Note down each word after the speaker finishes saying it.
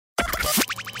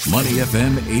Money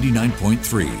FM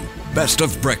 89.3. Best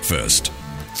of breakfast.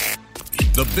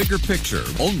 The bigger picture,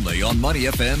 only on Money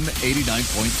FM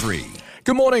 89.3.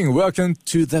 Good morning. Welcome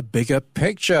to The Bigger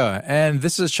Picture. And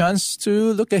this is a chance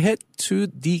to look ahead to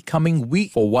the coming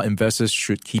week for what investors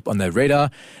should keep on their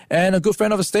radar. And a good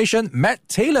friend of the station, Matt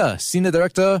Taylor, Senior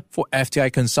Director for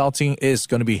FTI Consulting, is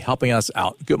going to be helping us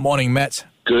out. Good morning, Matt.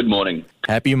 Good morning.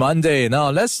 Happy Monday.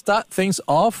 Now, let's start things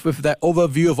off with that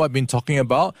overview of what I've been talking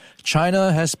about.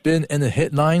 China has been in the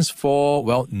headlines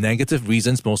for, negative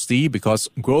reasons mostly because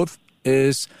growth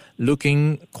is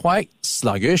looking quite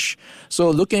sluggish.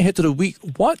 So looking ahead to the week,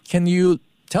 what can you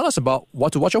tell us about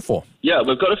what to watch out for? Yeah,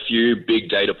 we've got a few big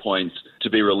data points to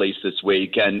be released this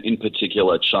week, and in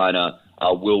particular, China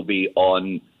will be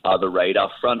on the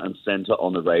radar, front and center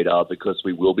on the radar, because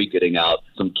we will be getting out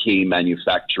some key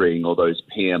manufacturing or those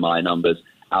PMI numbers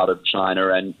out of China.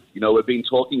 And, we've been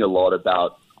talking a lot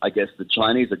about, the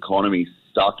Chinese economy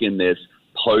stuck in this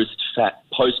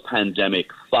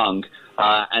post-pandemic funk.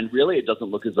 And really, it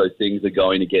doesn't look as though things are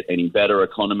going to get any better.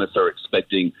 Economists are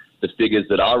expecting the figures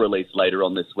that are released later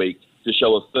on this week to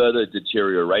show a further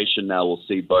deterioration. Now we'll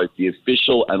see both the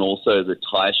official and also the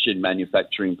Taishin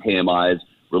manufacturing PMIs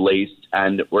released,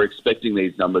 and we're expecting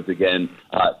these numbers again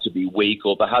to be weak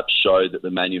or perhaps show that the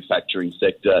manufacturing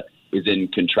sector is in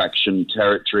contraction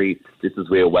territory. This is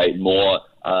where we await more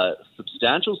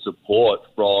substantial support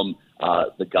from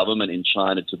the government in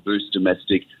China to boost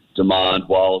domestic demand,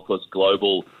 while, of course,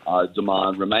 global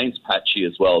demand remains patchy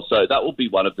as well. So that will be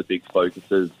one of the big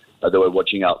focuses that we're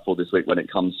watching out for this week when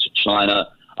it comes to China.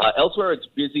 Elsewhere, it's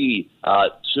busy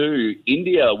too.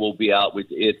 India will be out with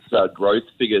its growth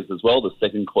figures as well, the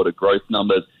second quarter growth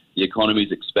numbers. The economy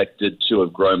is expected to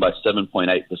have grown by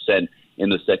 7.8% in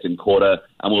the second quarter.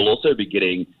 And we'll also be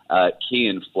getting key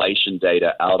inflation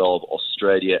data out of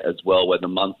Australia as well, where the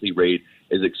monthly read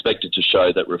is expected to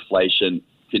show that reflation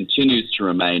continues to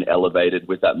remain elevated,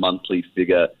 with that monthly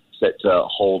figure set to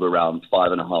hold around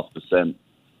 5.5%.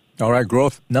 All right,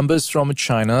 growth numbers from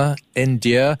China,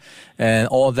 India, and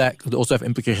all that could also have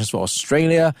implications for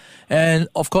Australia. And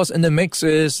of course, in the mix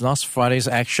is last Friday's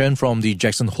action from the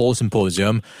Jackson Hole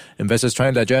Symposium. Investors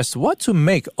trying to digest what to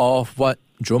make of what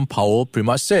Jerome Powell pretty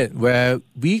much said, where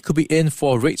we could be in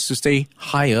for rates to stay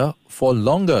higher for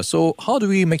longer. So how do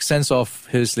we make sense of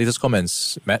his latest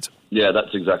comments, Matt? Yeah,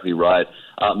 that's exactly right.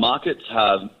 Markets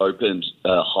have opened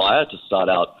higher to start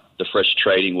out the fresh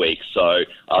trading week. So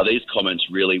these comments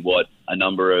really what a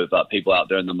number of people out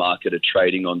there in the market are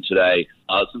trading on today.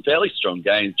 Some fairly strong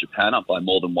gains. Japan up by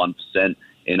more than 1%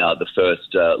 in the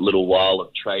first little while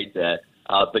of trade there.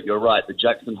 But you're right, the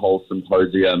Jackson Hole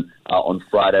Symposium on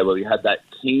Friday, where we had that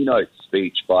keynote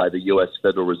speech by the US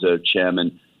Federal Reserve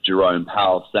Chairman Jerome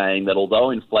Powell, saying that although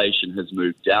inflation has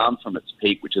moved down from its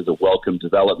peak, which is a welcome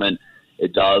development,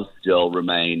 it does still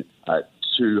remain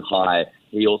too high.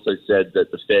 He also said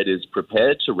that the Fed is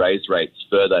prepared to raise rates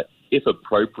further if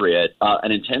appropriate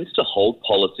and intends to hold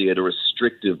policy at a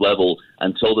restrictive level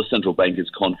until the central bank is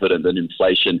confident that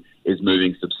inflation is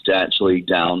moving substantially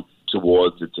down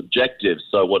towards its objectives.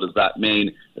 So what does that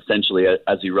mean? Essentially,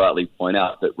 as you rightly point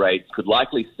out, that rates could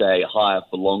likely stay higher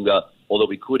for longer, or that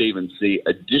we could even see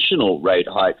additional rate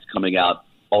hikes coming out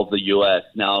of the US.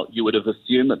 Now, you would have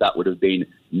assumed that that would have been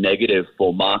negative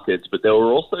for markets, but there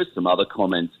were also some other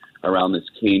comments around this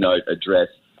keynote address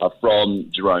from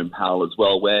Jerome Powell as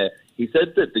well, where he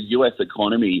said that the US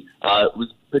economy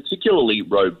was particularly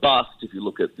robust. If you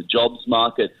look at the jobs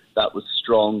market, that was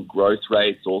strong. Growth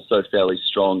rates also fairly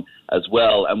strong as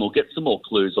well. And we'll get some more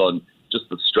clues on just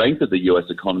the strength of the US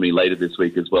economy later this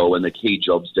week as well, when the key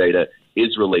jobs data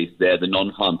is released there. The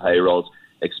non-farm payrolls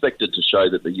expected to show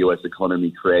that the US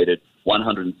economy created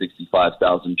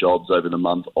 165,000 jobs over the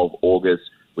month of August,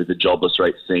 with the jobless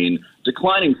rate seen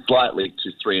declining slightly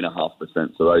to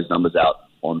 3.5%. So those numbers out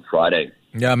on Friday.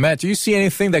 Yeah, Matt, do you see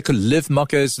anything that could lift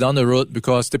markets down the road?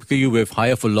 Because typically with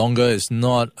higher for longer is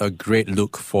not a great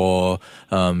look for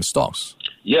stocks.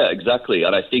 Yeah, exactly.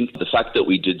 And I think the fact that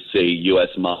we did see US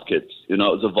markets, it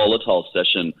was a volatile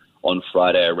session on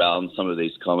Friday around some of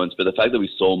these comments, but the fact that we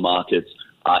saw markets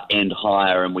end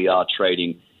higher and we are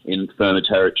trading in firmer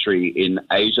territory in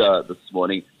Asia this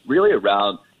morning, really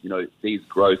around, these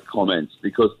growth comments,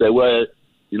 because there were,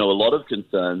 a lot of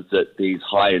concerns that these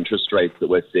high interest rates that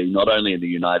we're seeing, not only in the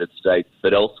United States,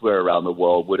 but elsewhere around the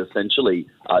world, would essentially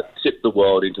tip the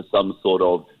world into some sort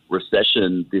of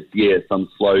recession this year, some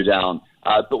slowdown.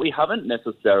 But we haven't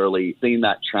necessarily seen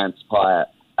that transpire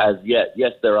as yet.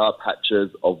 Yes, there are patches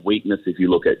of weakness if you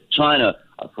look at China,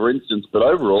 for instance, but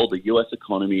overall the US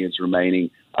economy is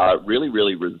remaining really,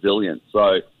 really resilient.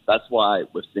 So that's why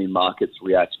we've seen markets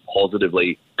react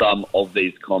positively some of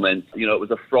these comments. You know, it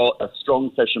was a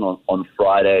strong session on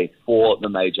Friday for the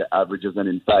major averages. And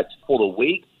in fact, for the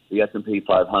week, the S&P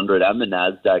 500 and the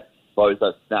NASDAQ both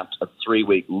snapped a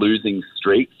 3-week losing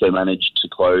streak, so managed to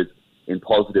close in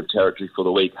positive territory for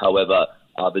the week. However,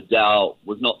 the Dow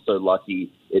was not so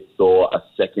lucky. It saw a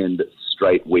second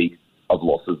straight week of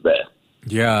losses there.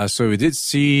 Yeah, so we did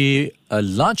see a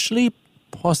largely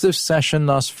positive session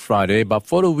last Friday, but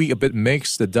for the week a bit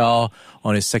mixed. The Dow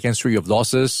on its second streak of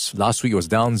losses. Last week it was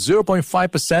down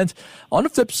 0.5%. On the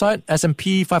flip side,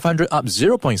 S&P 500 up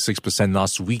 0.6%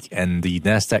 last week, and the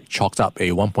NASDAQ chalked up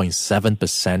a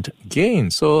 1.7%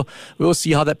 gain. So we'll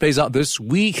see how that plays out this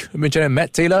week. We mentioned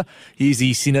Matt Taylor. He's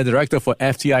the Senior Director for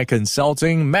FTI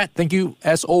Consulting. Matt, thank you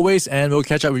as always, and we'll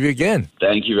catch up with you again.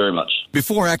 Thank you very much.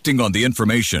 Before acting on the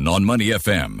information on Money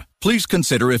FM, please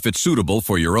consider if it's suitable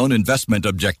for your own investment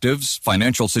objectives,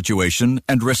 financial situation,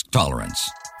 and risk tolerance.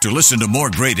 To listen to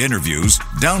more great interviews,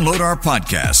 download our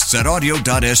podcasts at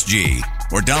audio.sg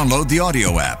or download the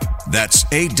audio app. That's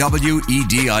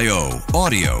AWEDIO,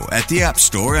 audio at the App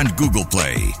Store and Google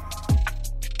Play.